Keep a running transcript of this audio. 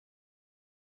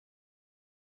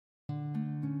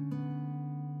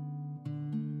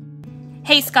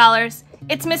Hey scholars,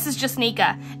 it's Mrs.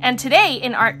 Jasnika, and today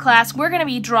in art class we're going to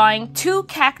be drawing two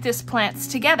cactus plants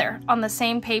together on the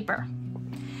same paper.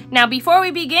 Now before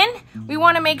we begin, we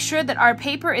want to make sure that our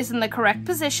paper is in the correct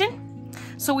position.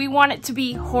 So we want it to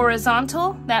be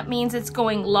horizontal, that means it's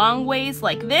going long ways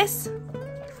like this,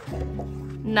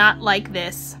 not like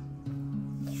this.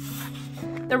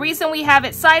 The reason we have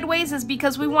it sideways is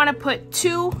because we want to put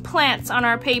two plants on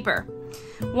our paper.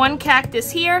 One cactus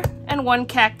here and one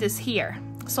cactus here.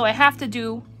 So I have to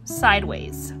do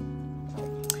sideways.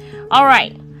 All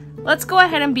right, let's go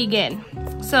ahead and begin.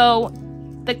 So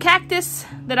the cactus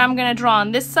that I'm gonna draw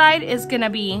on this side is gonna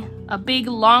be a big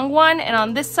long one, and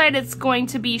on this side it's going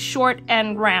to be short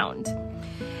and round.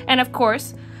 And of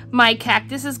course, my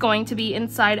cactus is going to be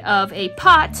inside of a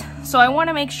pot, so I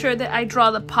wanna make sure that I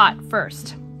draw the pot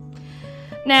first.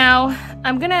 Now,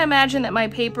 I'm gonna imagine that my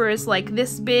paper is like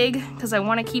this big because I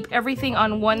want to keep everything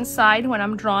on one side when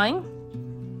I'm drawing.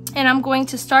 And I'm going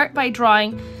to start by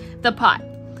drawing the pot.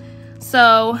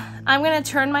 So I'm gonna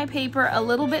turn my paper a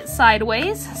little bit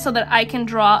sideways so that I can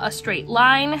draw a straight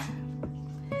line.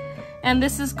 And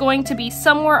this is going to be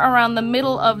somewhere around the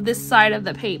middle of this side of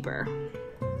the paper.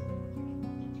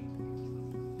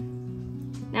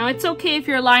 Now it's okay if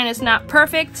your line is not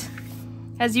perfect.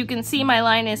 As you can see, my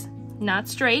line is not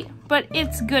straight, but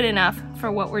it's good enough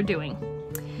for what we're doing.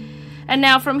 And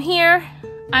now from here,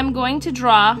 I'm going to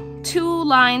draw two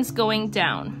lines going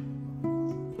down.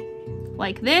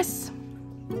 Like this,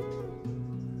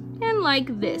 and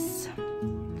like this.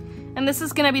 And this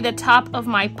is gonna be the top of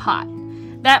my pot.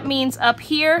 That means up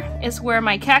here is where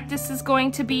my cactus is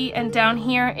going to be, and down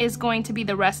here is going to be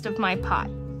the rest of my pot.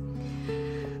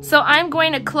 So I'm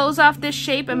going to close off this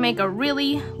shape and make a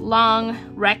really long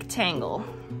rectangle.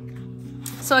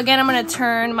 So again, I'm going to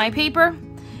turn my paper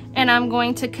and I'm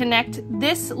going to connect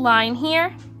this line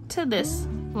here to this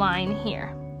line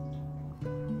here.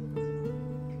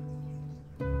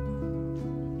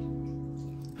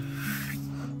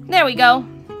 There we go.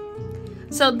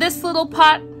 So this little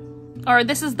pot, or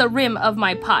this is the rim of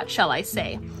my pot, shall I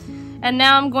say. And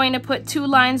now I'm going to put two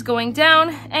lines going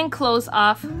down and close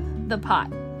off the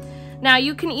pot. Now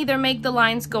you can either make the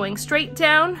lines going straight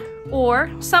down,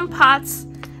 or some pots,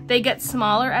 they get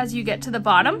smaller as you get to the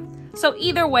bottom. So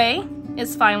either way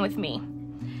is fine with me.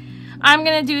 I'm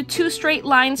gonna do two straight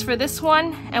lines for this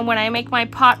one, and when I make my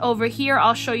pot over here,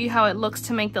 I'll show you how it looks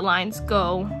to make the lines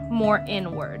go more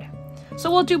inward.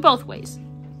 So we'll do both ways.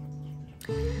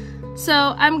 So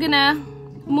I'm gonna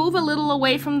move a little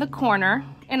away from the corner,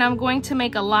 and I'm going to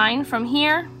make a line from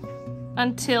here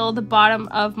until the bottom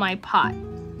of my pot.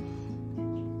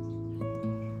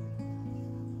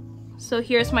 So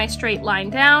here's my straight line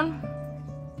down.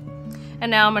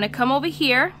 And now I'm gonna come over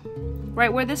here,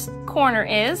 right where this corner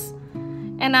is,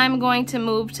 and I'm going to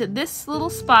move to this little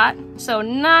spot, so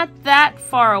not that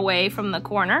far away from the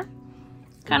corner,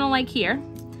 kind of like here.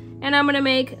 And I'm gonna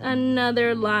make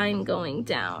another line going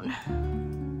down.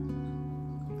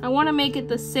 I wanna make it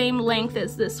the same length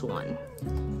as this one.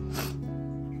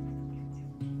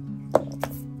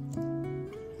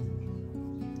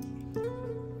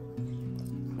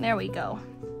 There we go.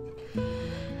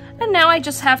 And now I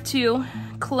just have to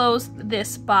close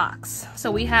this box. So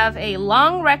we have a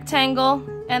long rectangle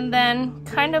and then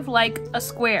kind of like a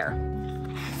square.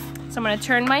 So I'm going to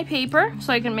turn my paper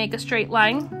so I can make a straight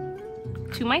line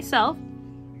to myself.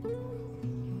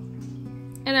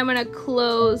 And I'm going to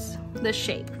close the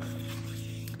shape.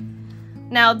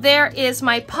 Now there is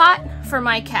my pot for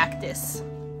my cactus.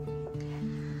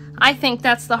 I think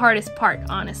that's the hardest part,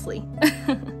 honestly.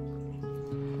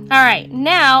 Alright,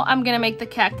 now I'm gonna make the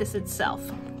cactus itself.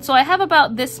 So I have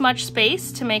about this much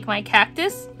space to make my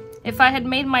cactus. If I had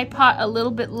made my pot a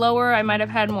little bit lower, I might have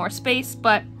had more space,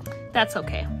 but that's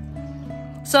okay.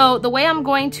 So the way I'm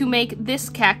going to make this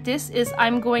cactus is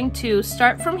I'm going to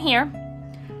start from here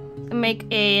and make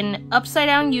an upside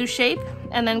down U shape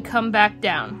and then come back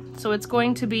down. So it's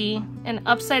going to be an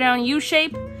upside down U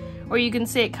shape, or you can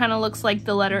say it kind of looks like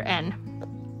the letter N.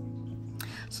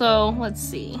 So let's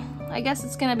see. I guess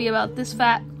it's gonna be about this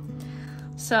fat.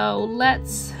 So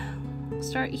let's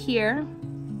start here.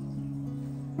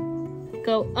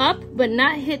 Go up, but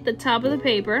not hit the top of the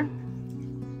paper.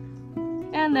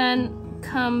 And then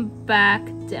come back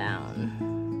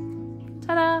down.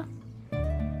 Ta-da!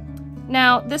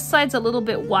 Now, this side's a little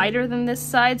bit wider than this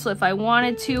side, so if I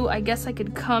wanted to, I guess I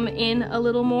could come in a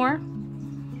little more.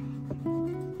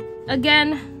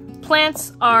 Again,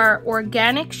 plants are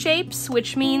organic shapes,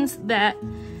 which means that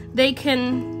they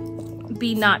can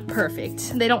be not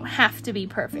perfect. They don't have to be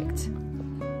perfect.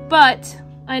 But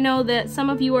I know that some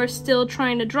of you are still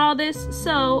trying to draw this,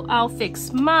 so I'll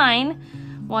fix mine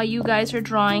while you guys are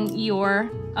drawing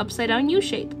your upside down U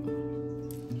shape.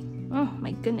 Oh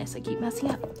my goodness, I keep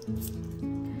messing up.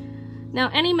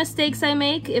 Now, any mistakes I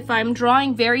make, if I'm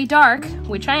drawing very dark,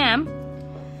 which I am,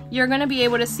 you're gonna be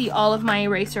able to see all of my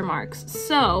eraser marks.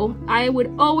 So I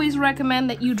would always recommend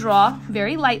that you draw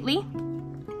very lightly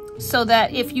so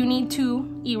that if you need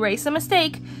to erase a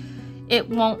mistake, it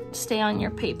won't stay on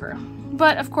your paper.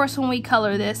 But of course, when we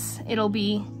color this, it'll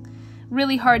be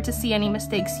really hard to see any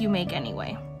mistakes you make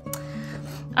anyway.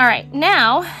 All right,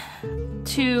 now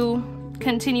to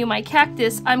continue my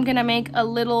cactus, I'm gonna make a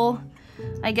little,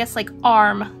 I guess, like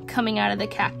arm coming out of the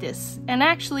cactus. And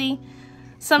actually,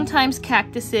 sometimes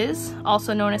cactuses,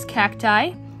 also known as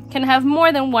cacti, can have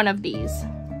more than one of these.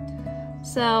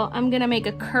 So I'm gonna make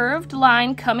a curved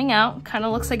line coming out, kind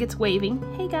of looks like it's waving.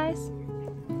 Hey guys.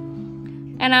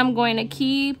 And I'm going to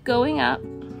keep going up.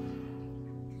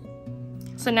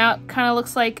 So now it kind of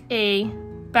looks like a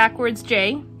backwards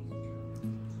J.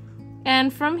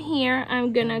 And from here,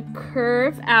 I'm gonna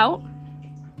curve out.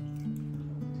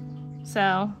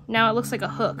 So now it looks like a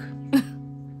hook.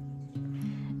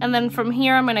 And then from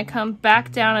here, I'm gonna come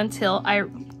back down until I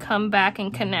come back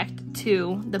and connect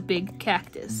to the big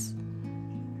cactus.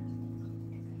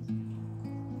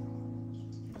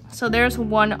 So there's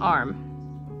one arm.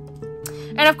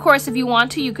 And of course, if you want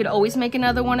to, you could always make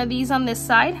another one of these on this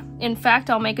side. In fact,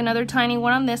 I'll make another tiny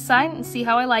one on this side and see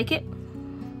how I like it.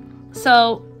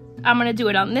 So I'm gonna do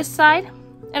it on this side.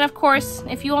 And of course,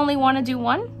 if you only wanna do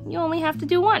one, you only have to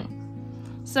do one.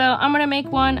 So I'm gonna make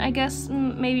one, I guess,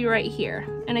 maybe right here.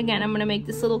 And again, I'm gonna make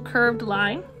this little curved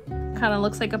line. Kind of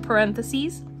looks like a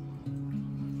parentheses.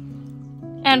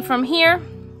 And from here,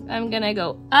 I'm gonna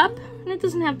go up. And it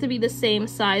doesn't have to be the same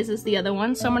size as the other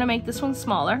one, so I'm gonna make this one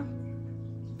smaller.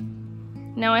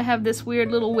 Now I have this weird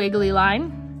little wiggly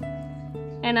line.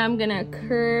 And I'm gonna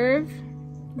curve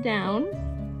down.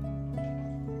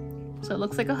 So it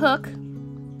looks like a hook.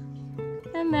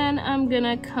 And then I'm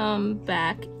gonna come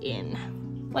back in.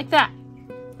 Like that.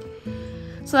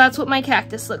 So that's what my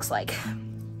cactus looks like.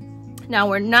 Now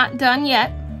we're not done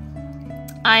yet.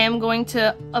 I am going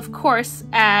to, of course,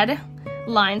 add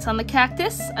lines on the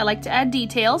cactus. I like to add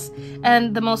details.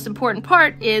 And the most important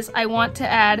part is I want to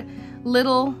add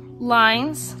little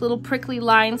lines, little prickly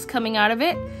lines coming out of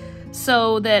it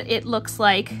so that it looks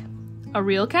like a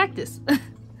real cactus.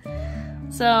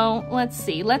 So let's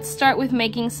see. Let's start with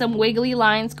making some wiggly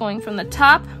lines going from the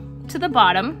top to the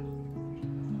bottom.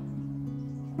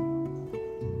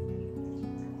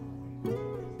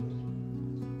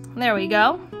 There we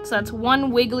go. So that's one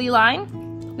wiggly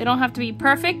line. They don't have to be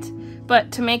perfect,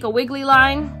 but to make a wiggly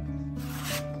line,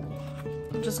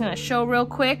 I'm just gonna show real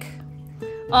quick.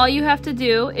 All you have to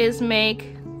do is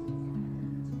make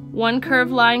one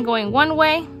curved line going one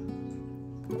way,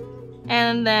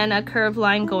 and then a curved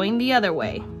line going the other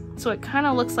way. So it kind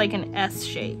of looks like an S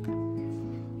shape.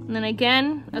 And then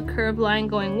again, a curved line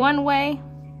going one way,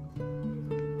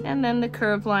 and then the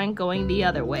curved line going the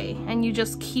other way. And you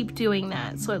just keep doing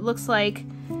that. So it looks like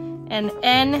an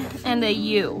N and a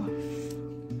U.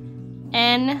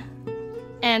 N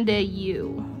and a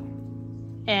U.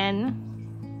 N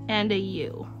and a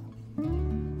U.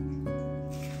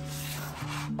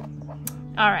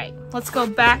 All right, let's go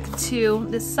back to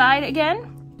this side again.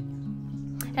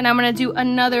 And I'm gonna do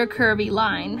another curvy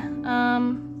line.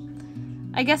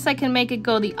 I guess I can make it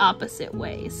go the opposite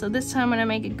way. So this time I'm gonna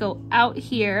make it go out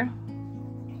here,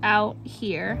 out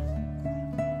here,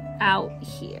 out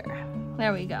here.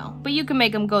 There we go. But you can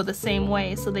make them go the same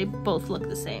way so they both look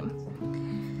the same.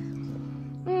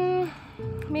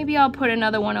 Maybe I'll put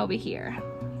another one over here.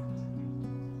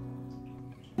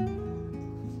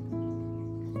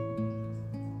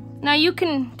 Now you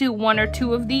can do one or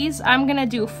two of these. I'm gonna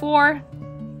do four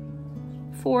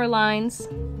lines.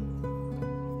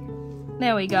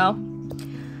 There we go.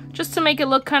 Just to make it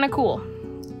look kind of cool.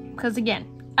 Because again,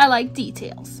 I like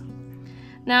details.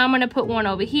 Now I'm gonna put one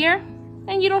over here.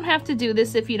 And you don't have to do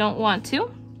this if you don't want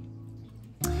to.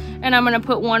 And I'm gonna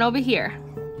put one over here.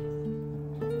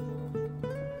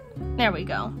 There we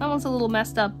go. That one's a little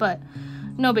messed up, but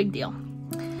no big deal.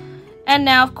 And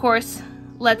now, of course,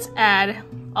 let's add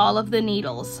all of the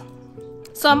needles.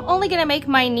 So I'm only gonna make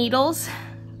my needles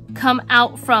come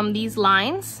out from these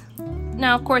lines.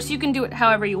 Now, of course, you can do it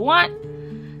however you want,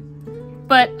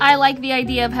 but I like the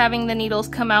idea of having the needles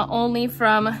come out only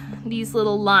from these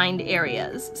little lined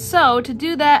areas. So to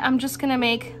do that, I'm just gonna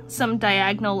make some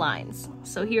diagonal lines.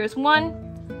 So here's one,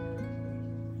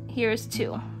 here's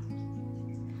two.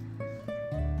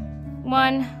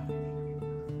 1,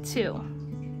 2.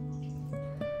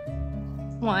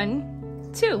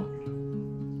 1, 2.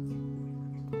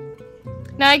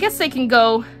 Now I guess they can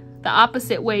go the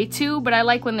opposite way too, but I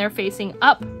like when they're facing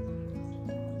up.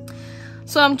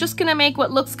 So I'm just gonna make what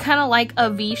looks kind of like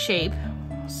a V shape.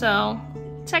 So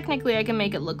technically I can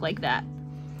make it look like that.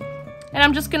 And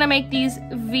I'm just gonna make these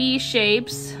V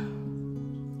shapes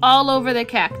all over the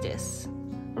cactus,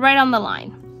 right on the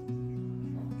line.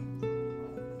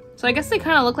 So I guess they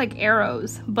kind of look like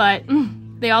arrows, but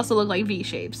they also look like V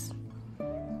shapes.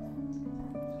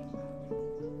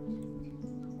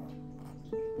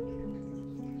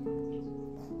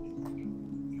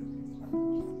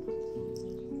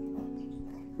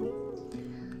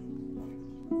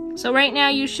 So right now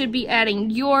you should be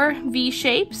adding your V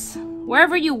shapes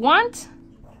wherever you want.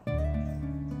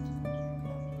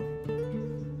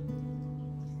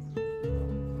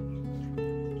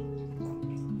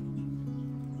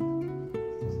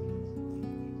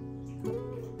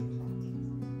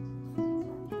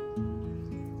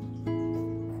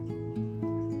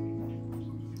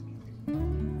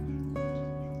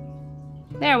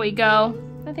 There we go.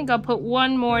 I think I'll put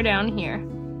one more down here.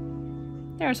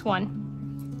 There's one.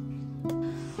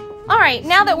 Alright,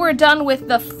 now that we're done with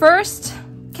the first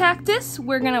cactus,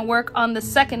 we're gonna work on the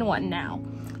second one now.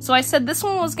 So I said this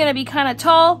one was gonna be kind of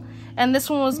tall, and this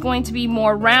one was going to be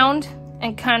more round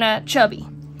and kind of chubby.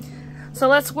 So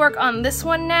let's work on this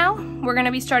one now. We're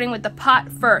gonna be starting with the pot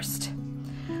first.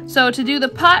 So to do the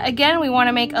pot, again, we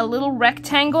wanna make a little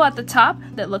rectangle at the top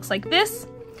that looks like this.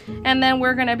 And then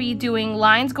we're gonna be doing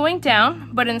lines going down,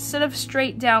 but instead of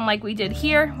straight down like we did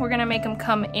here, we're gonna make them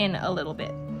come in a little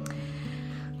bit.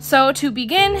 So to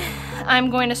begin, I'm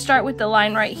going to start with the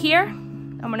line right here.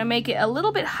 I'm gonna make it a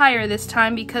little bit higher this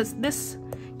time because this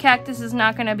cactus is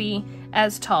not gonna be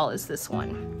as tall as this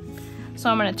one.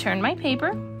 So I'm gonna turn my paper,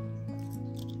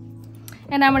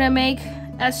 and I'm gonna make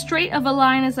as straight of a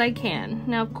line as I can.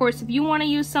 Now, of course, if you wanna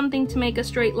use something to make a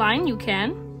straight line, you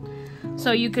can.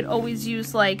 So you could always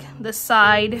use like the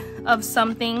side of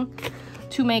something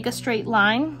to make a straight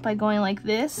line by going like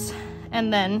this.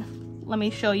 And then, let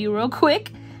me show you real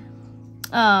quick.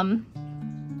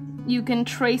 You can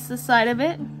trace the side of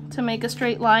it to make a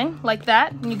straight line like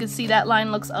that. And you can see that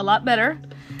line looks a lot better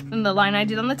than the line I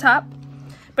did on the top.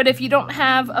 But if you don't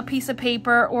have a piece of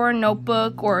paper or a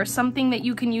notebook or something that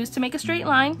you can use to make a straight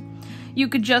line, you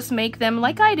could just make them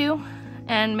like I do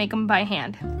and make them by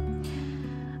hand.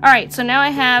 Alright, so now I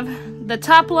have the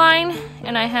top line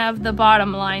and I have the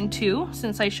bottom line too,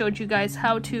 since I showed you guys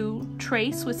how to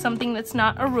trace with something that's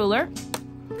not a ruler.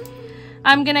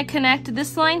 I'm going to connect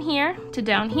this line here to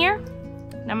down here,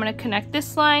 and I'm going to connect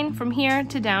this line from here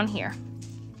to down here.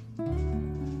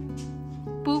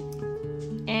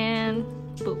 Boop, and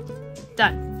boop.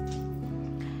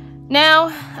 Done.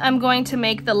 Now I'm going to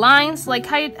make the lines like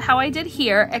how I did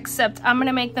here, except I'm going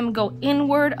to make them go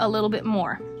inward a little bit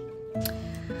more.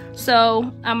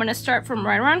 So I'm going to start from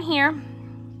right around here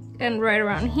and right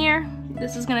around here.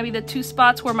 This is going to be the two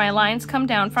spots where my lines come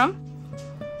down from.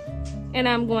 And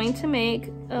I'm going to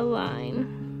make a line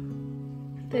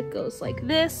that goes like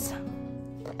this.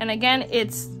 And again,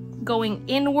 it's going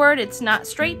inward, it's not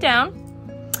straight down.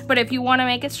 But if you want to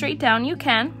make it straight down, you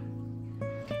can.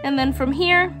 And then from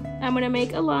here, I'm going to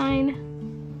make a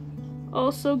line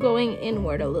also going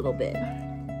inward a little bit.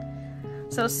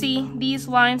 So see, these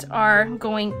lines are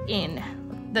going in.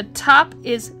 The top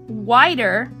is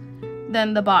wider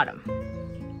than the bottom.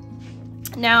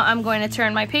 Now I'm going to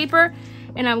turn my paper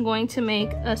and I'm going to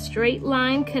make a straight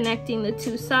line connecting the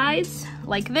two sides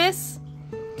like this.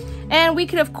 And we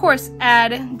could of course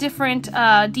add different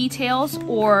details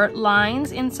or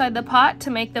lines inside the pot to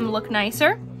make them look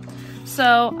nicer.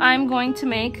 So I'm going to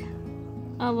make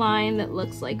a line that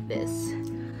looks like this.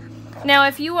 Now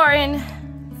if you are in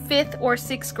 5th or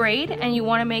 6th grade and you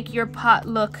want to make your pot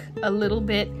look a little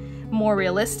bit more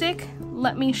realistic,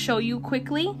 let me show you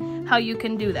quickly how you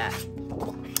can do that.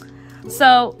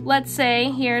 So let's say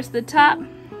here's the top,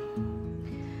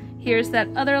 here's that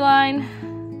other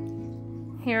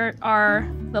line, here are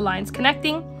the lines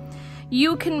connecting.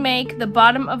 You can make the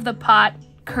bottom of the pot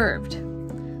curved.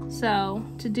 So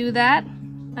to do that,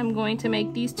 I'm going to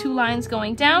make these two lines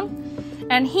going down,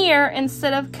 and here,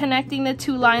 instead of connecting the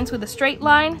two lines with a straight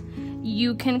line,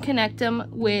 you can connect them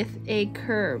with a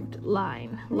curved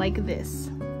line like this.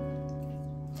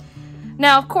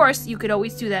 Now, of course, you could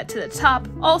always do that to the top.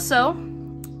 Also,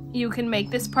 you can make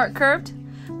this part curved,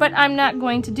 but I'm not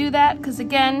going to do that because,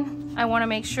 again, I want to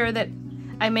make sure that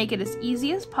I make it as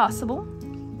easy as possible.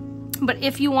 But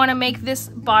if you want to make this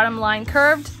bottom line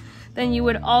curved, then you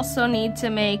would also need to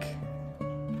make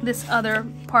this other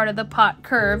part of the pot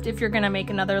curved if you're going to make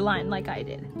another line like I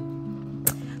did.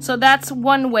 So that's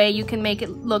one way you can make it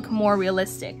look more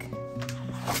realistic.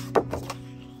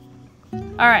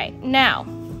 All right, now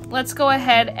let's go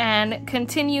ahead and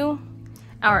continue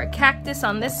our cactus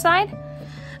on this side.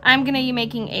 I'm gonna be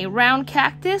making a round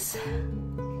cactus.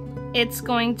 It's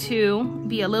going to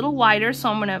be a little wider, so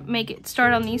I'm gonna make it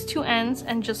start on these two ends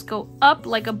and just go up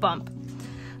like a bump.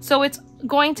 So it's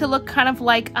going to look kind of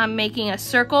like I'm making a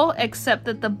circle, except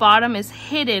that the bottom is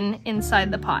hidden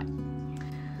inside the pot.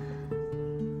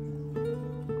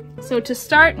 So to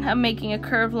start, I'm making a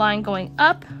curved line going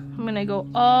up. I'm gonna go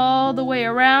all the way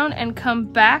around and come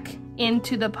back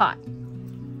into the pot.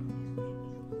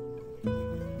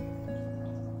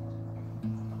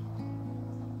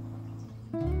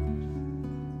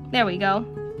 There we go.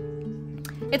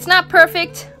 It's not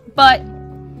perfect, but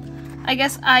I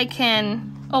guess I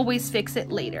can always fix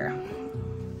it later.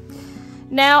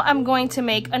 Now I'm going to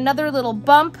make another little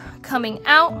bump coming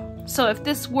out. So if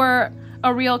this were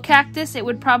a real cactus, it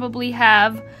would probably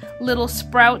have little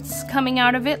sprouts coming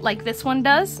out of it like this one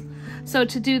does. So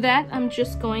to do that, I'm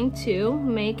just going to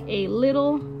make a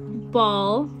little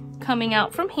ball coming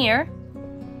out from here.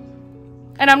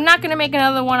 And I'm not gonna make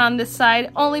another one on this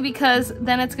side, only because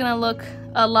then it's gonna look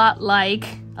a lot like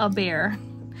a bear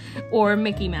or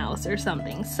Mickey Mouse or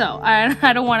something. So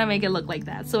I don't wanna make it look like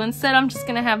that. So instead, I'm just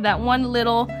gonna have that one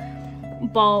little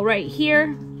ball right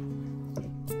here.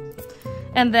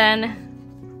 And then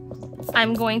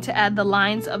I'm going to add the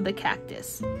lines of the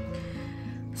cactus.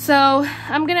 So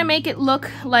I'm gonna make it look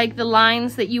like the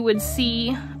lines that you would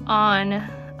see on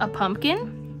a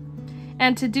pumpkin.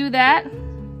 And to do that,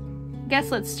 I guess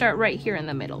let's start right here in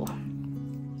the middle.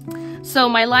 So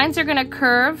my lines are gonna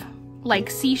curve like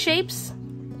C shapes.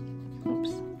 Oops.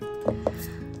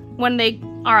 When they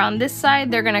are on this side,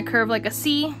 they're gonna curve like a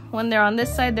C. When they're on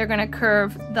this side, they're gonna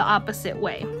curve the opposite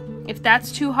way. If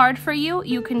that's too hard for you,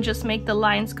 you can just make the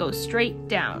lines go straight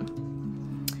down.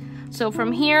 So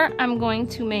from here, I'm going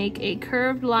to make a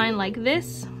curved line like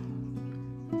this.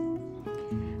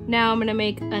 Now I'm gonna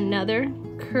make another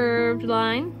curved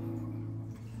line.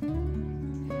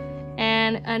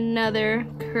 And another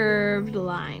curved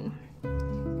line.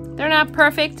 They're not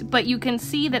perfect, but you can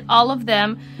see that all of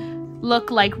them look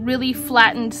like really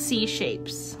flattened C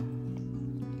shapes.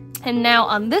 And now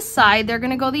on this side, they're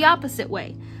gonna go the opposite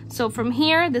way. So from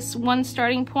here, this one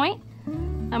starting point,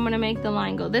 I'm gonna make the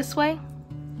line go this way.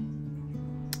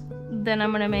 Then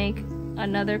I'm gonna make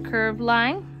another curved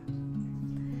line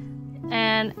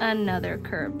and another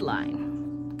curved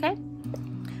line, okay?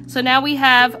 So now we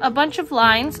have a bunch of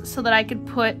lines so that I could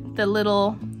put the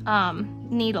little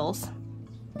needles.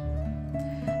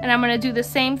 And I'm gonna do the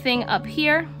same thing up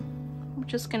here. I'm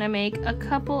just gonna make a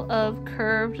couple of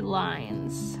curved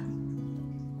lines.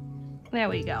 There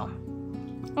we go.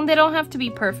 And they don't have to be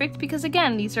perfect because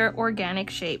again, these are organic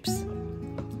shapes.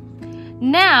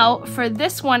 Now for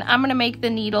this one, I'm gonna make the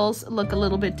needles look a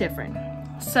little bit different.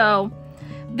 So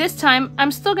this time,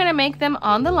 I'm still gonna make them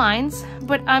on the lines,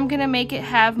 but I'm gonna make it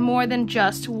have more than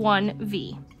just one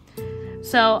V.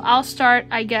 So I'll start,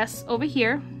 I guess, over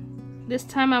here. This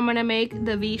time I'm gonna make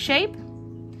the V shape,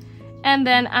 and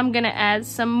then I'm gonna add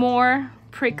some more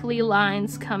prickly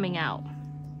lines coming out.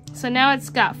 So now it's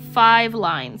got 5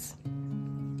 lines.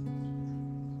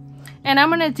 And I'm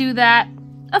gonna do that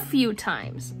a few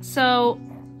times. So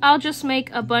I'll just make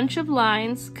a bunch of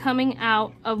lines coming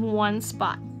out of one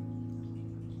spot.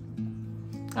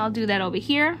 I'll do that over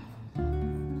here.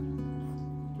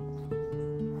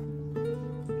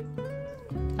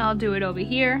 I'll do it over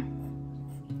here.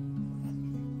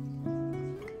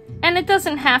 And it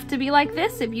doesn't have to be like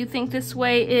this. If you think this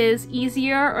way is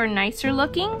easier or nicer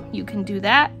looking, you can do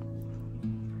that.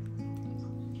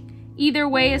 Either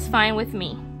way is fine with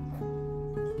me.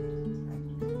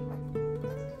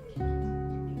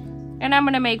 And I'm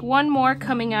gonna make one more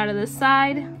coming out of the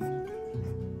side.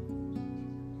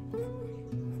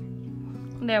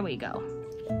 There we go.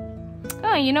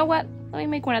 Oh, you know what? Let me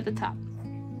make one at the top.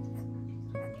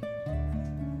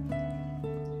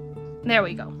 There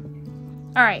we go.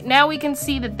 All right, now we can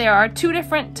see that there are 2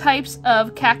 different types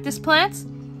of cactus plants,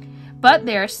 but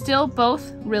they are still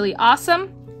both really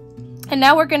awesome. And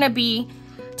now we're gonna be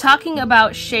talking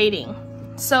about shading.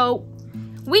 So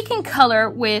we can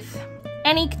color with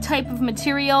any type of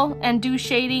material and do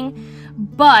shading,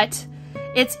 but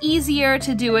it's easier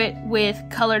to do it with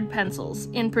colored pencils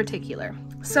in particular.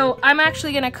 So I'm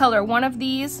actually gonna color one of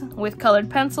these with colored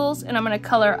pencils, and I'm gonna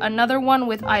color another one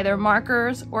with either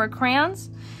markers or crayons.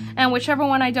 And whichever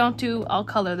one I don't do, I'll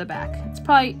color the back.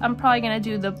 I'm probably gonna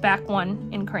do the back one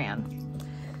in crayon.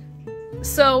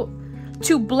 So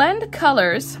to blend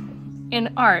colors,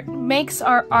 in art makes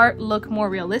our art look more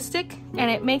realistic,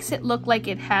 and it makes it look like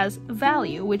it has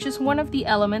value, which is one of the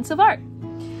elements of art.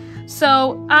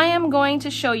 So I am going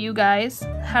to show you guys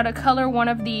how to color one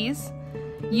of these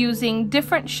using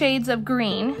different shades of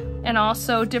green and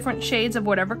also different shades of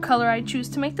whatever color I choose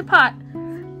to make the pot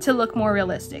to look more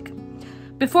realistic.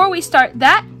 Before we start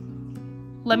that,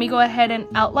 let me go ahead and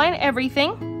outline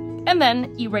everything and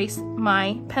then erase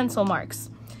my pencil marks.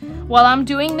 While I'm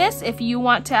doing this, if you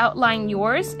want to outline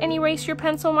yours and erase your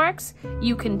pencil marks,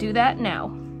 you can do that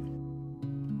now.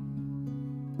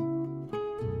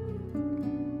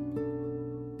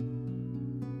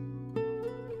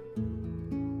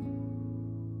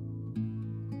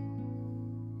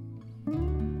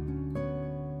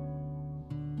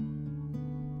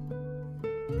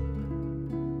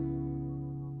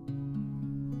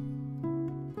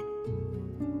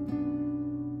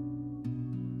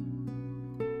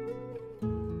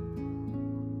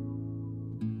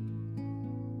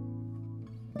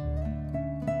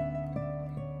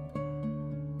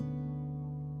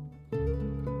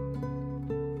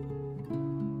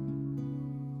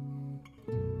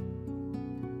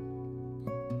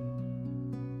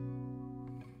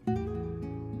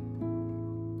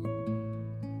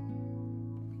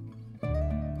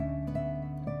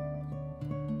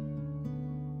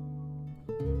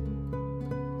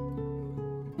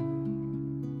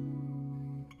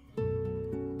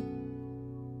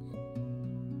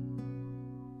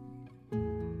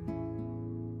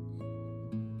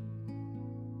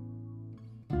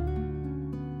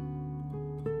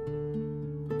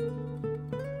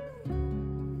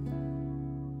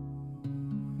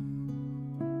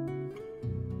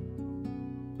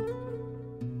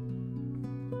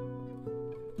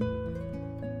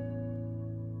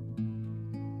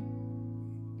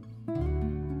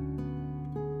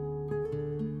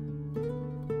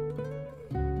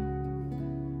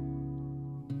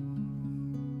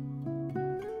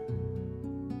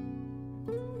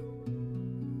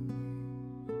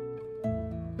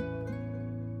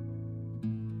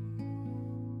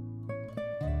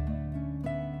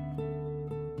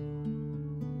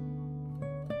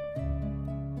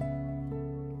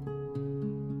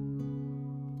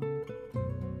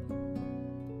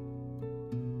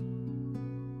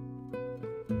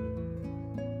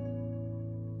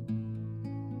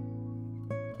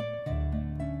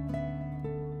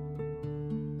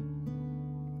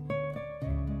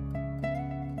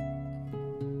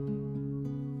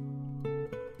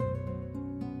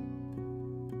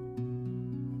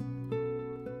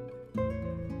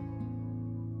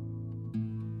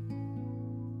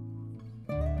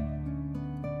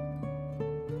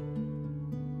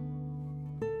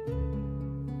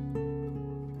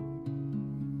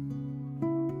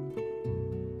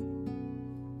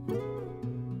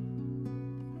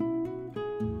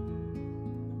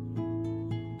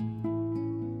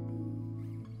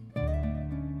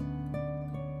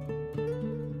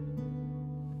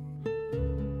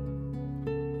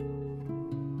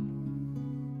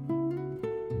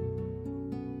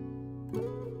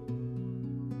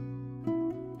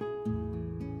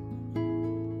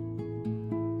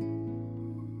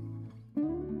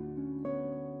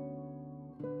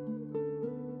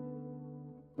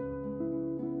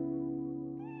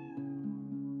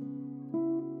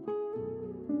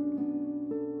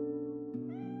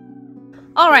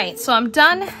 Alright, so I'm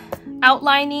done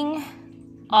outlining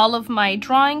all of my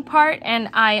drawing part, and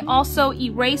I also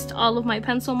erased all of my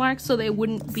pencil marks so they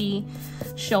wouldn't be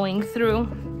showing through.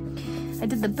 I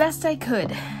did the best I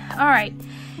could. Alright,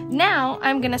 now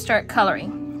I'm gonna start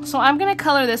coloring. So I'm gonna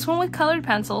color this one with colored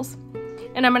pencils,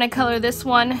 and I'm gonna color this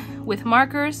one with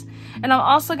markers, and I'm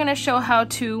also gonna show how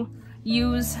to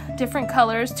use different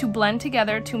colors to blend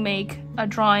together to make a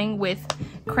drawing with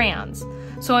crayons.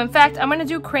 So in fact, I'm gonna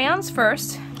do crayons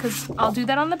first, because I'll do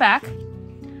that on the back.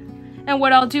 And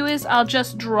what I'll do is I'll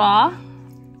just draw,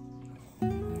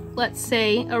 let's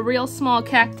say, a real small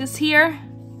cactus here,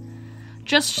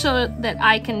 just so that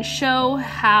I can show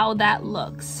how that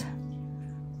looks.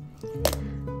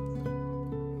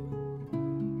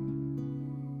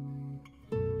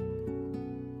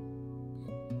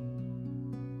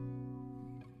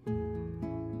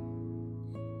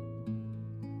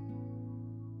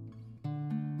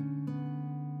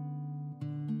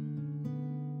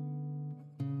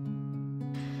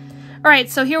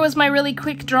 Alright, so here was my really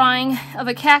quick drawing of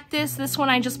a cactus. This one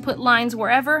I just put lines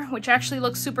wherever, which actually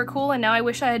looks super cool, and now I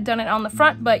wish I had done it on the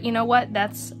front, but you know what?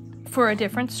 That's for a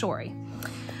different story.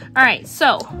 Alright,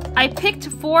 so I picked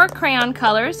 4 crayon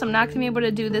colors. I'm not going to be able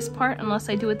to do this part unless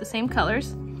I do it the same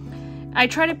colors. I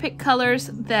try to pick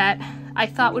colors that I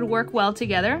thought would work well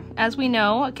together. As we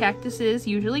know, a cactus is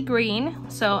usually green,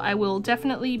 so I will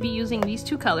definitely be using these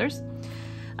two colors.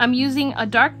 I'm using a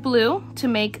dark blue to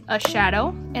make a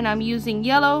shadow, and I'm using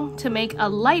yellow to make a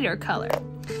lighter color.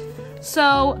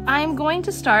 So I'm going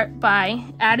to start by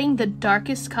adding the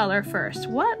darkest color first.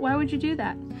 What? Why would you do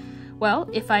that? Well,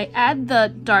 if I add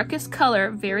the darkest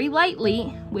color very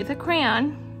lightly with a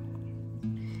crayon,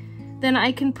 then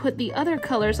I can put the other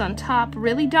colors on top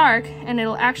really dark, and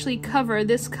it'll actually cover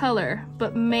this color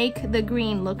but make the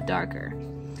green look darker.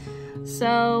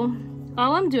 So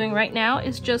all I'm doing right now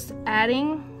is just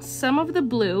adding some of the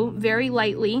blue very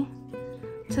lightly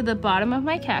to the bottom of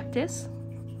my cactus.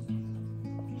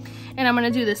 And I'm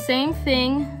going to do the same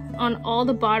thing on all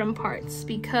the bottom parts,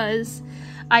 because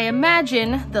I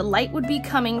imagine the light would be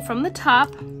coming from the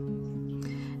top,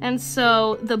 and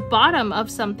so the bottom of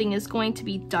something is going to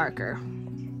be darker.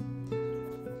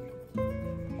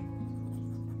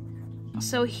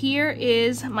 So here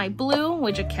is my blue,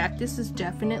 which a cactus is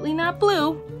definitely not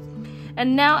blue.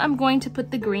 And now I'm going to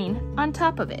put the green on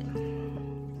top of it.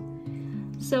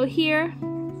 So here,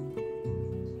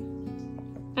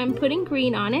 I'm putting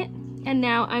green on it, and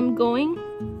now I'm going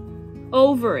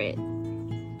over it.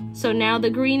 So now the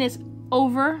green is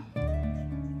over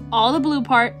all the blue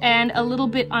part and a little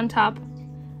bit on top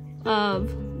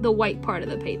of the white part of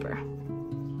the paper.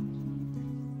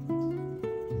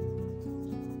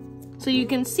 So you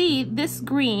can see this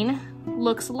green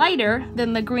looks lighter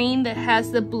than the green that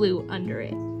has the blue under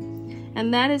it.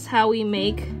 And that is how we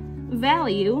make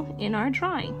value in our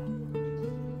drawing.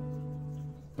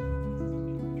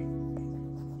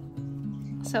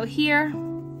 So here,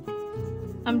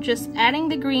 I'm just adding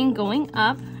the green going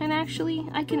up, and actually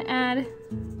I can add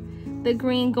the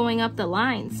green going up the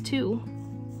lines too.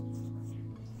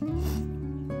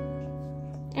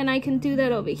 And I can do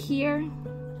that over here.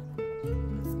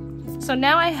 So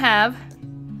now I have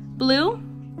blue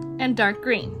and dark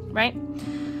green, right?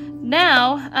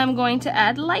 Now I'm going to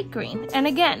add light green. And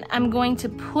again, I'm going to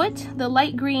put the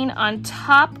light green on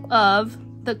top of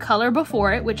the color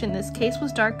before it, which in this case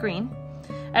was dark green.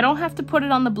 I don't have to put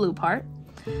it on the blue part.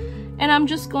 And I'm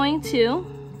just going to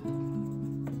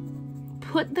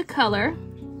put the color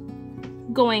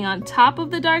going on top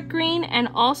of the dark green and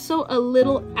also a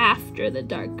little after the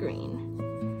dark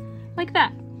green, like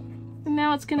that. And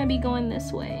now it's gonna be going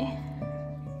this way.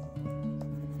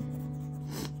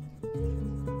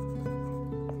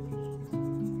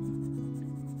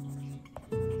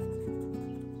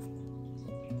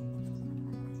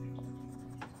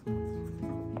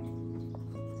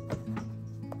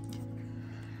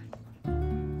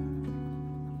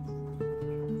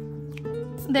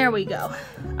 There we go.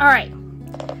 All right,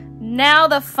 now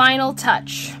the final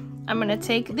touch. I'm gonna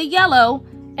take the yellow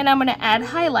and I'm gonna add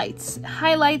highlights.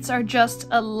 Highlights are just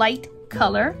a light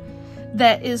color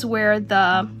that is where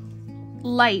the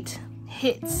light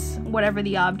hits whatever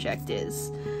the object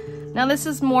is. Now this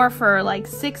is more for like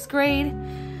 6th grade.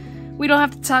 We don't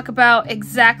have to talk about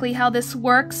exactly how this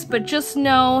works, but just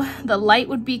know the light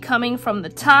would be coming from the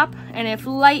top, and if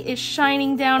light is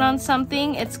shining down on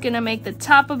something, it's gonna make the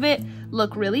top of it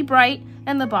look really bright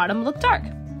and the bottom look dark.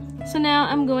 So now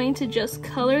I'm going to just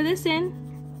color this in.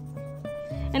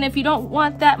 And if you don't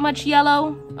want that much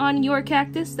yellow on your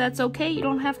cactus, that's okay. You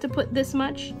don't have to put this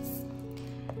much.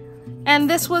 And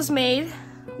this was made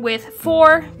with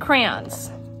 4 crayons.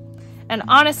 And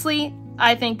honestly,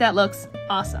 I think that looks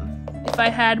awesome. If I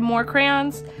had more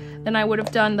crayons, then I would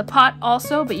have done the pot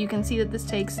also, but you can see that this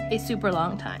takes a super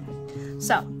long time.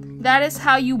 So that is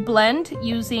how you blend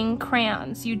using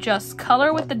crayons. You just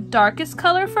color with the darkest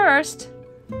color first,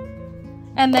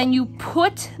 and then you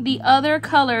put the other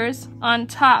colors on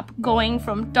top, going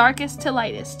from darkest to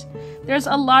lightest. There's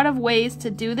a lot of ways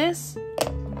to do this,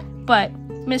 but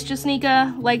Miss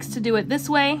Jasnika likes to do it this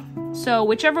way, so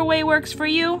whichever way works for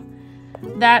you,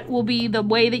 that will be the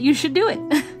way that you should do it.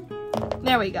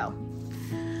 There we go.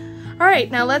 All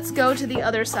right, now let's go to the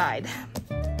other side.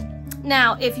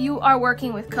 Now, if you are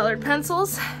working with colored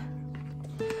pencils,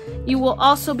 you will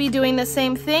also be doing the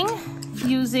same thing,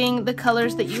 using the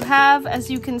colors that you have. As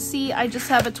you can see, I just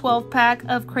have a 12-pack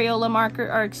of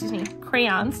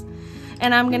crayons,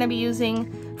 and I'm gonna be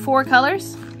using 4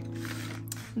 colors.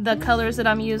 The colors that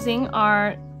I'm using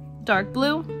are dark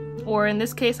blue, or in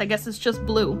this case, I guess it's just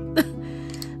blue.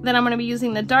 Then I'm gonna be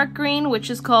using the dark green,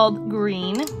 which is called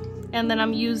green, and then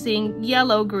I'm using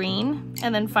yellow green,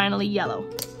 and then finally yellow.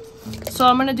 So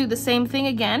I'm gonna do the same thing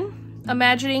again.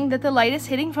 Imagining that the light is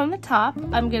hitting from the top,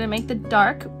 I'm gonna make the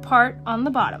dark part on the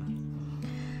bottom.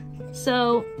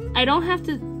 So I don't have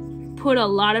to put a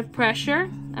lot of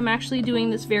pressure. I'm actually doing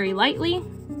this very lightly.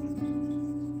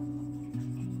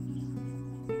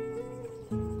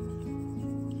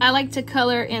 I like to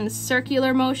color in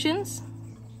circular motions.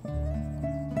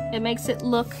 It makes it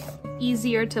look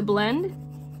easier to blend.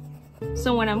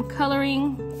 So when I'm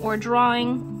coloring or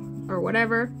drawing or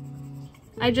whatever,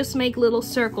 I just make little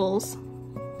circles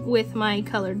with my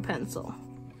colored pencil.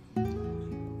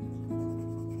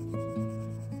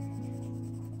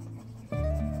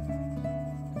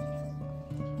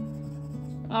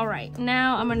 All right,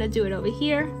 now I'm gonna do it over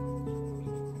here.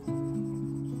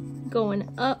 Going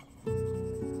up.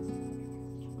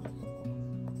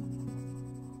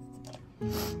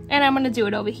 And I'm gonna do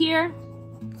it over here.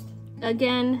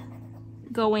 Again,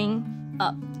 going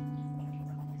up.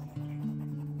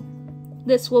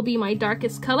 This will be my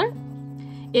darkest color.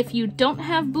 If you don't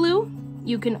have blue,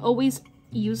 you can always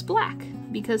use black,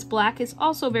 because black is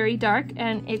also very dark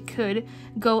and it could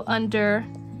go under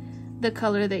the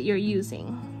color that you're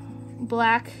using.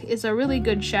 Black is a really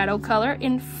good shadow color.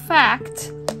 In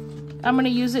fact, I'm gonna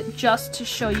use it just to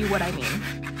show you what I mean.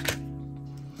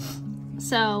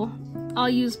 So I'll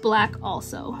use black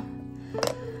also.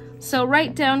 So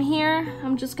right down here,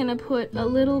 I'm just gonna put a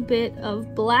little bit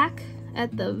of black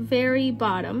at the very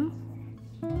bottom.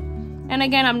 And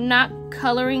again, I'm not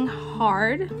coloring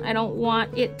hard. I don't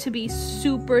want it to be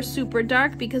super, super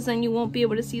dark, because then you won't be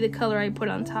able to see the color I put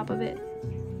on top of it.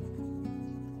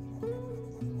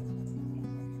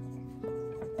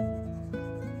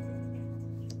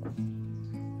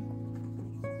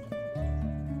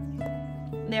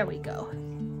 There we go.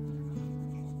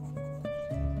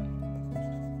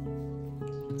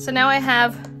 So now I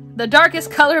have the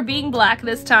darkest color being black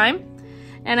this time,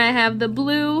 and I have the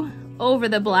blue over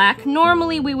the black.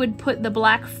 Normally we would put the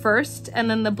black first and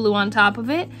then the blue on top of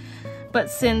it,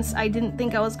 but since I didn't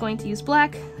think I was going to use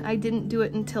black, I didn't do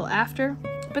it until after,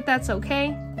 but that's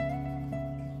okay.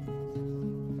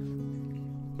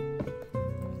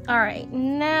 All right,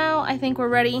 now I think we're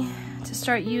ready to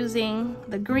start using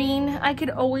the green. I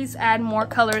could always add more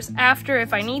colors after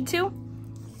if I need to.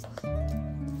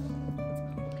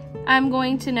 I'm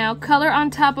going to now color on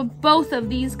top of both of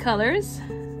these colors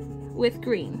with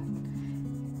green.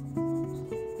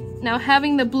 Now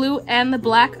having the blue and the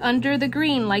black under the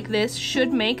green like this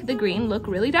should make the green look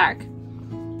really dark.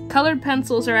 Colored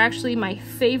pencils are actually my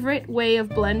favorite way of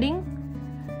blending.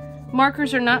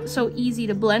 Markers are not so easy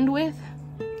to blend with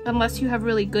unless you have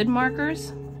really good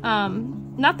markers.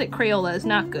 Not that Crayola is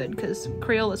not good, because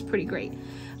Crayola is pretty great,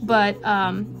 but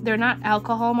they're not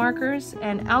alcohol markers,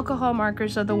 and alcohol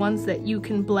markers are the ones that you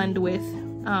can blend with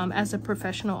as a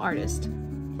professional artist.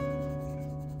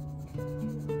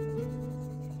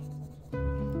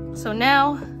 So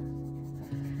now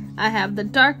I have the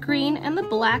dark green and the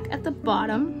black at the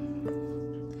bottom,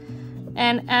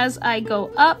 and as I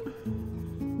go up,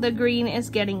 the green is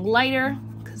getting lighter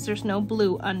because there's no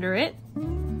blue under it.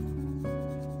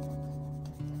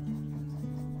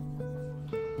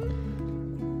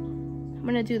 I'm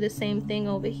gonna do the same thing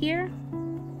over here.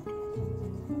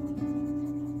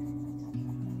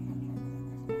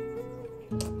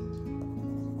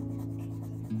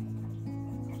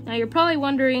 Now you're probably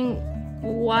wondering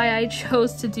why I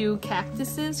chose to do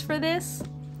cactuses for this.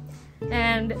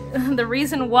 And the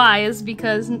reason why is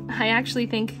because I actually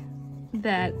think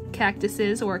that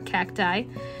cactuses or cacti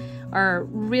are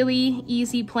really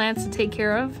easy plants to take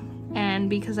care of. And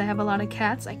because I have a lot of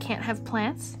cats, I can't have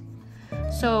plants.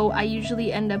 So I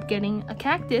usually end up getting a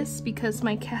cactus because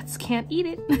my cats can't eat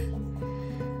it.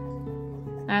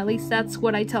 At least that's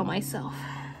what I tell myself.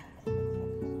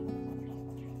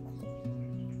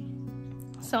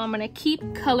 So I'm gonna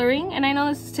keep coloring, and I know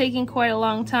this is taking quite a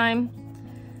long time,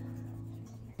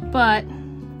 but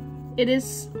it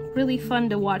is really fun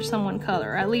to watch someone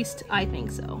color. At least I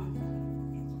think so.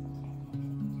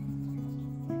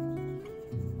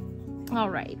 All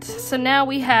right, so now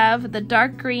we have the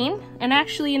dark green, and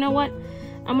actually, you know what?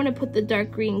 I'm gonna put the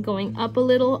dark green going up a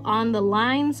little on the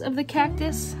lines of the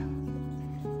cactus.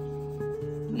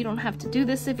 You don't have to do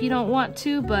this if you don't want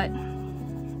to, but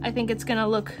I think it's gonna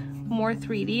look more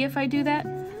 3D if I do that.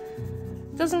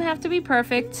 Doesn't have to be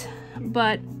perfect,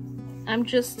 but I'm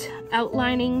just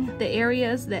outlining the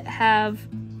areas that have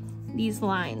these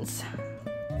lines.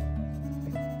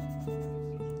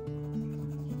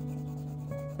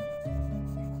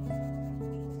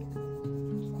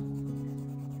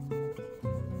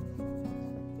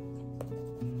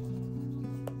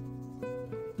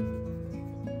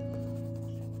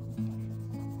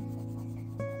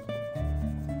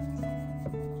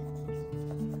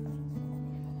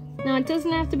 Now it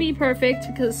doesn't have to be perfect,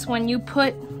 because when you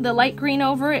put the light green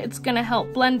over it, it's gonna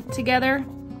help blend it together.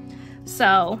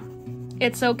 So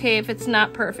it's okay if it's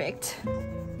not perfect.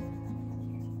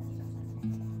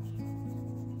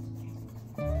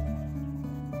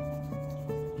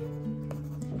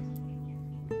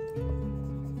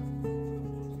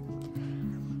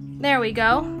 There we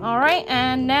go. All right,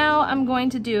 and now I'm going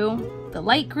to do the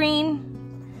light green.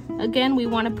 Again, we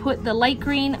want to put the light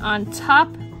green on top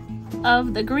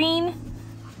of the green,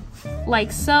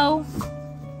 like so.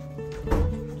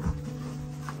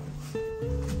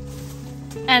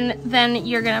 And then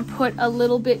you're gonna put a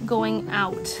little bit going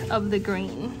out of the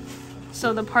green.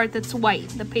 So the part that's white,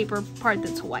 the paper part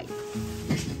that's white.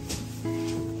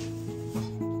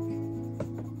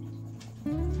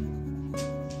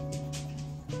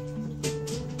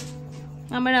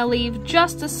 I'm gonna leave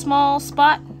just a small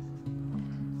spot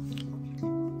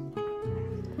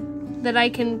that I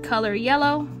can color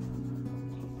yellow.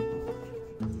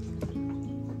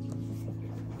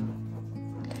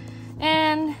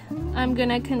 And I'm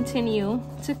gonna continue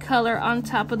to color on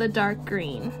top of the dark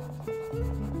green.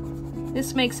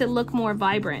 This makes it look more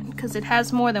vibrant because it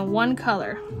has more than one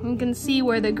color. You can see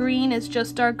where the green is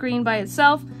just dark green by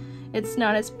itself. It's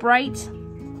not as bright.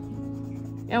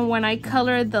 And when I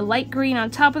color the light green on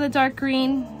top of the dark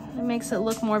green, it makes it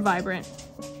look more vibrant.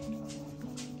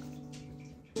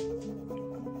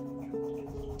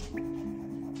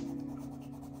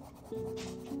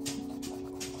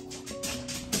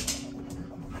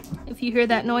 If you hear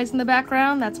that noise in the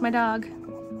background, that's my dog.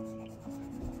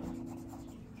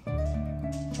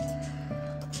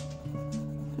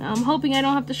 Now I'm hoping I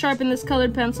don't have to sharpen this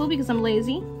colored pencil because I'm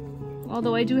lazy,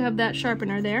 although I do have that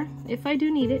sharpener there if I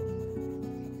do need it.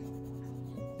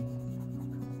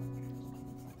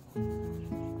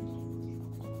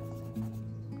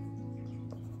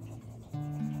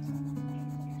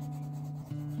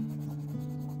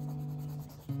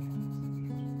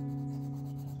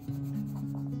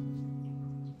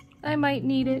 I might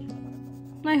need it.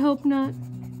 I hope not.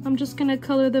 I'm just gonna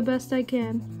color the best I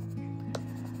can.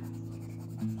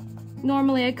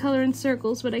 Normally I color in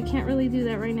circles, but I can't really do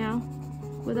that right now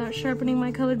without sharpening my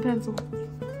colored pencil.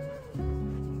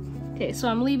 Okay, so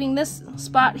I'm leaving this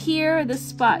spot here, and this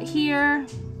spot here,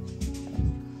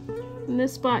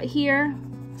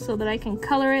 so that I can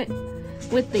color it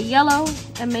with the yellow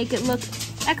and make it look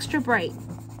extra bright.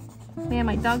 Man,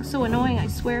 my dog's so annoying, I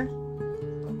swear.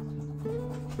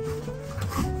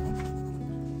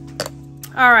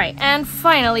 Alright, and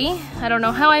finally, I don't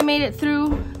know how I made it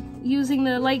through using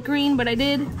the light green, but I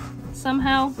did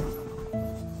somehow.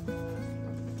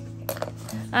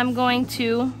 I'm going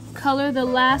to color the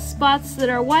last spots that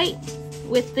are white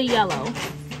with the yellow.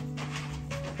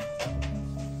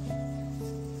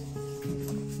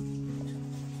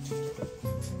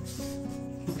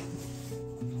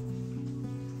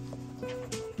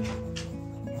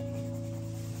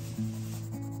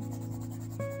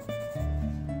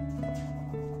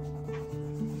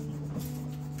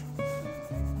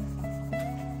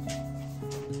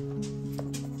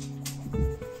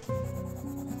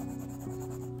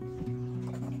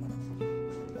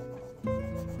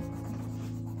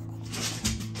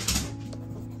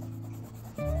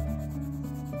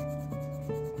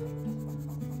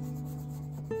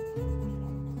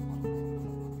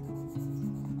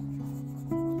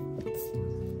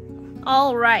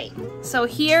 All right, so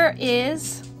here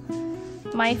is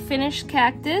my finished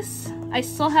cactus. I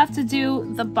still have to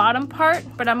do the bottom part,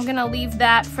 but I'm gonna leave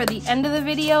that for the end of the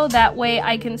video. That way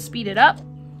I can speed it up.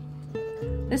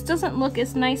 This doesn't look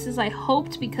as nice as I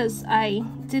hoped because I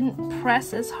didn't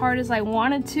press as hard as I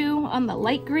wanted to on the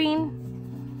light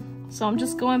green. So I'm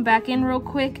just going back in real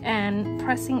quick and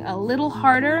pressing a little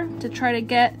harder to try to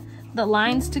get the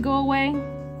lines to go away.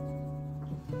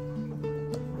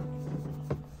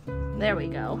 There we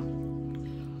go.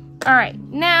 All right,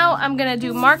 now I'm gonna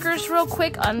do markers real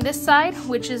quick on this side,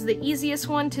 which is the easiest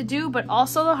one to do, but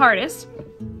also the hardest.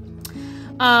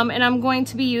 And I'm going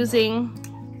to be using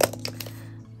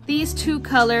these two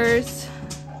colors,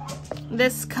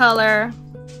 this color,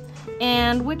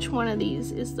 and which one of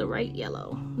these is the right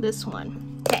yellow? This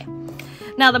one. Okay.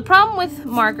 Now the problem with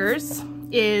markers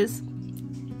is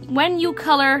when you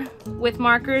color with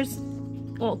markers,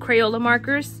 well, Crayola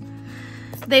markers,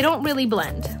 they don't really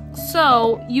blend.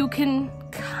 So you can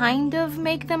kind of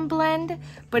make them blend,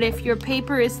 but if your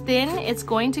paper is thin, it's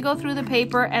going to go through the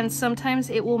paper and sometimes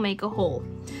it will make a hole.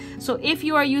 So if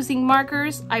you are using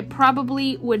markers, I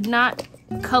probably would not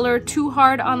color too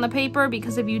hard on the paper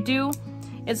because if you do,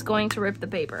 it's going to rip the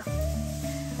paper.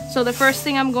 So the first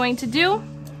thing I'm going to do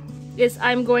is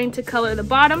I'm going to color the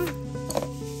bottom.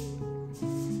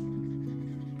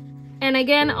 And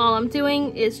again, all I'm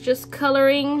doing is just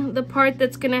coloring the part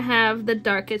that's gonna have the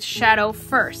darkest shadow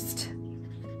first.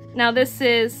 Now this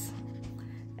is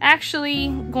actually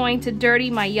going to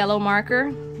dirty my yellow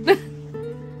marker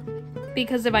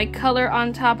because if I color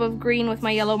on top of green with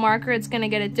my yellow marker, it's gonna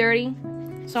get it dirty.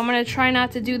 So I'm gonna try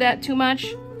not to do that too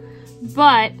much.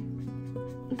 but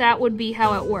that would be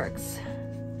how it works.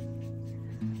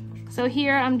 So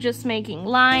here I'm just making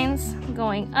lines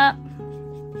going up.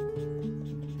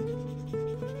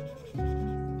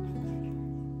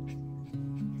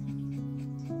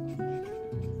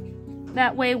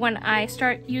 That way when I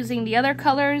start using the other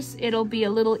colors, it'll be a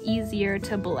little easier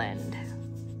to blend.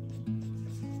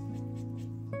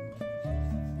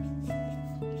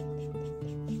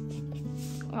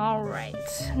 All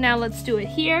right, now let's do it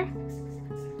here.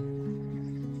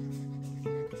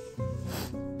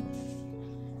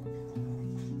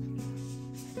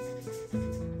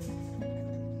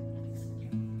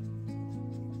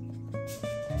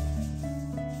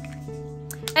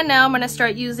 And now I'm going to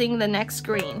start using the next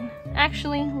green.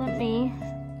 Actually, let me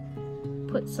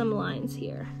put some lines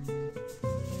here.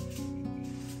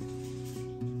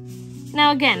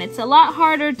 Now again, it's a lot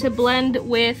harder to blend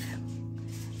with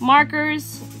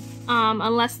markers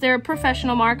unless they're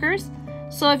professional markers.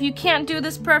 So if you can't do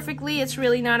this perfectly, it's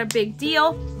really not a big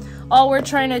deal. All we're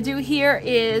trying to do here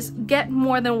is get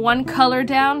more than one color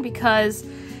down because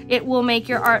it will make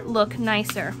your art look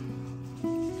nicer.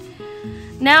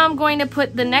 Now I'm going to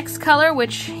put the next color,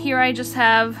 which here I just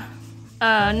have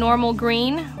normal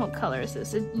green. What color is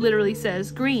this? It literally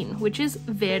says green, which is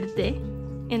verde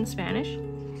in Spanish.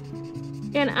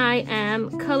 And I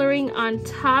am coloring on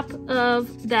top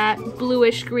of that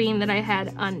bluish green that I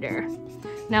had under.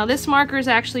 Now this marker is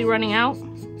actually running out,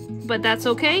 but that's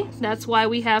okay. That's why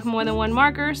we have more than one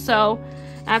marker. So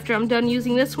after I'm done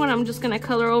using this one, I'm just gonna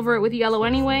color over it with yellow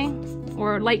anyway,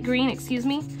 or light green, excuse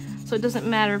me. So it doesn't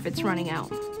matter if it's running out.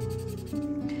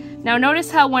 Now notice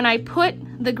how when I put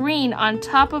the green on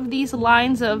top of these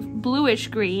lines of bluish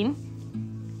green,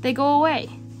 they go away.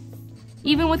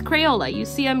 Even with Crayola, you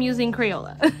see I'm using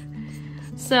Crayola.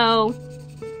 So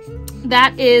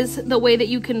that is the way that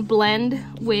you can blend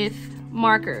with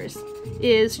markers,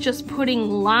 is just putting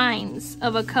lines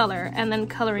of a color and then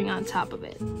coloring on top of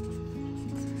it.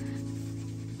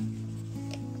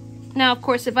 Now, of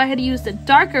course, if I had used a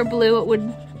darker blue, it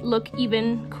would look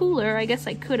even cooler. I guess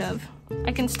I could have.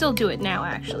 I can still do it now,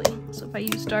 actually. So if I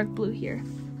use dark blue here.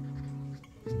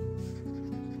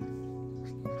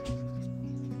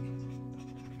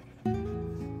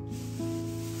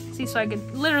 See, so I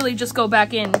could literally just go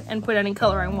back in and put any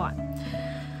color I want.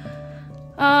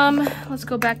 Let's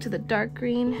go back to the dark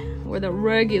green, or the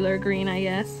regular green, I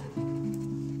guess.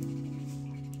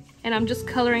 And I'm just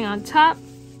coloring on top.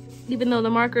 Even though the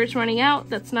marker is running out,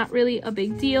 that's not really a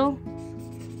big deal.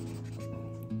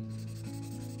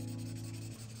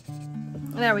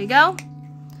 There we go.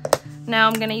 Now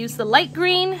I'm gonna use the light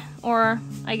green, or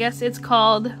I guess it's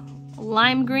called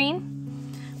lime green.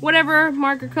 Whatever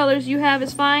marker colors you have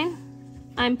is fine.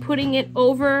 I'm putting it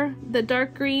over the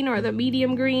dark green or the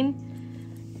medium green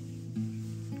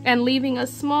and leaving a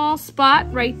small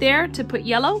spot right there to put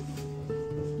yellow.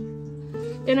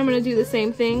 And I'm gonna do the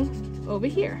same thing over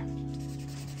here.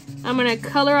 I'm gonna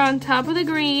color on top of the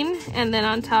green and then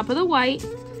on top of the white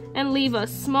and leave a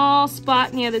small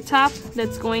spot near the top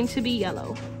that's going to be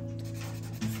yellow.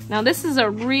 Now this is a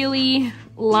really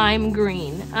lime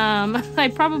green.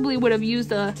 I probably would have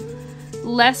used a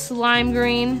less lime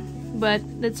green, but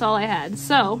that's all I had.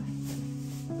 So,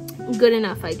 good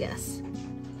enough, I guess.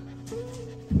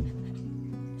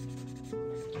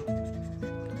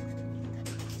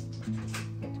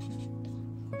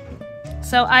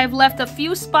 So I've left a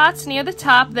few spots near the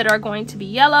top that are going to be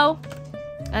yellow,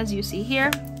 as you see here.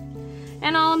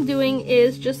 And all I'm doing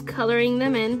is just coloring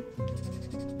them in.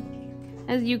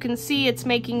 As you can see, it's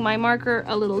making my marker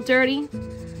a little dirty.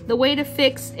 The way to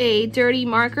fix a dirty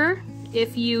marker,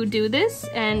 if you do this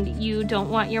and you don't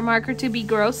want your marker to be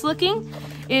gross looking,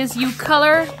 is you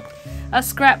color a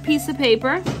scrap piece of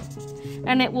paper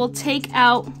and it will take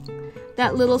out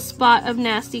that little spot of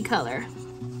nasty color.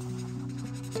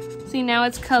 See, now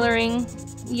it's coloring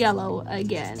yellow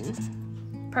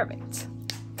again. Perfect.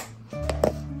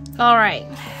 All right.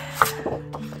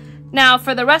 Now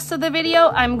for the rest of the video,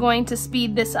 I'm going to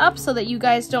speed this up so that you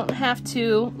guys don't have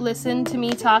to listen to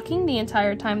me talking the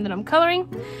entire time that I'm coloring.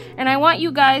 And I want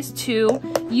you guys to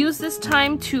use this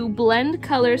time to blend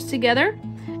colors together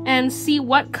and see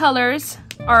what colors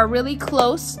are really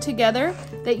close together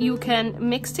that you can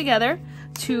mix together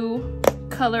to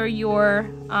color your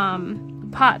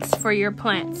pots for your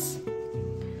plants.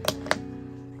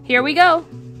 Here we go.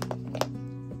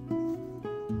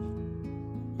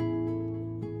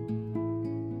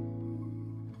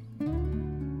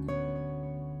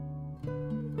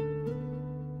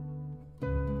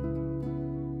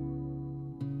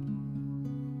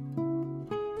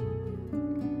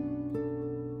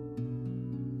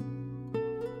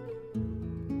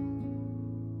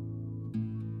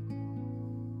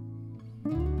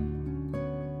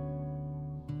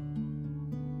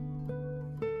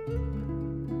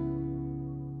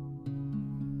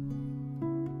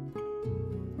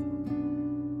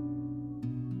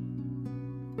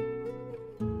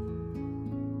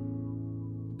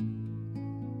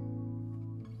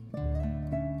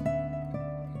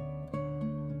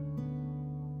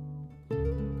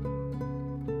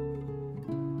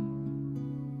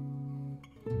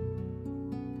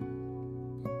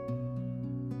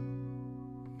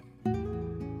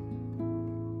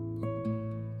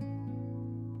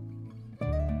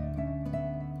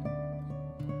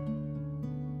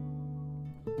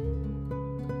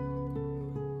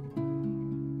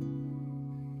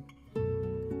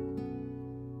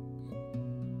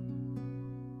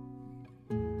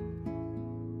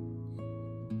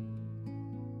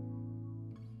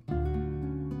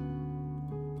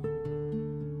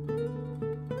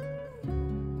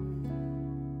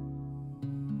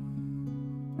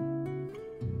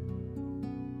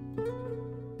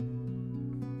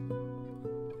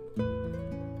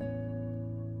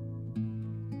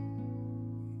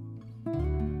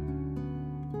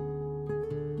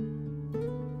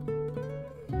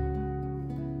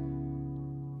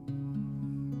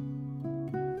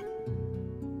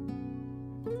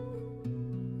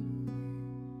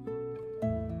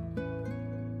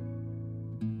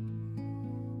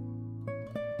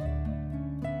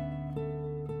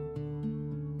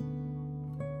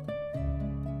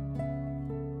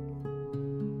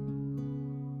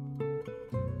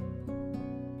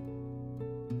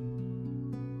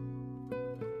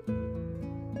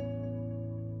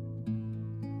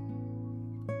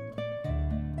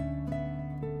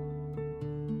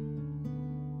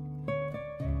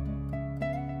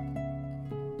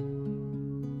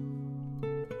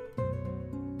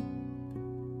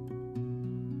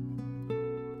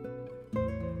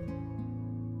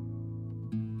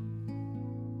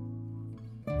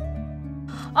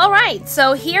 Alright,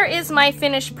 so here is my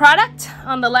finished product.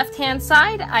 On the left-hand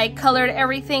side, I colored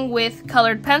everything with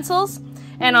colored pencils,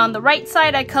 and on the right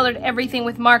side, I colored everything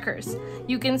with markers.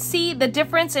 You can see the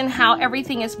difference in how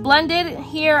everything is blended.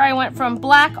 Here, I went from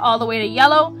black all the way to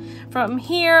yellow. From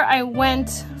here, I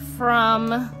went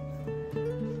from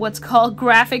what's called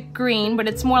graphic green, but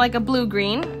it's more like a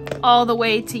blue-green, all the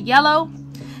way to yellow.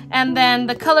 And then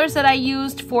the colors that I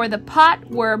used for the pot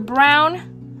were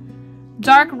brown,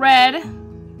 dark red,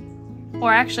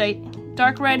 or actually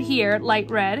dark red here, light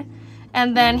red,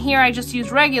 and then here I just used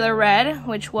regular red,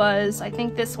 which was, I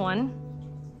think this one,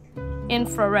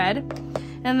 infrared,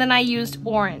 and then I used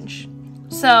orange.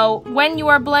 So when you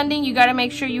are blending, you got to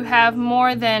make sure you have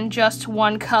more than just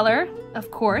one color, of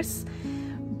course,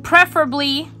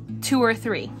 preferably 2 or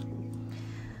 3.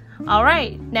 All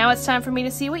right, now it's time for me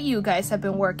to see what you guys have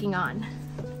been working on.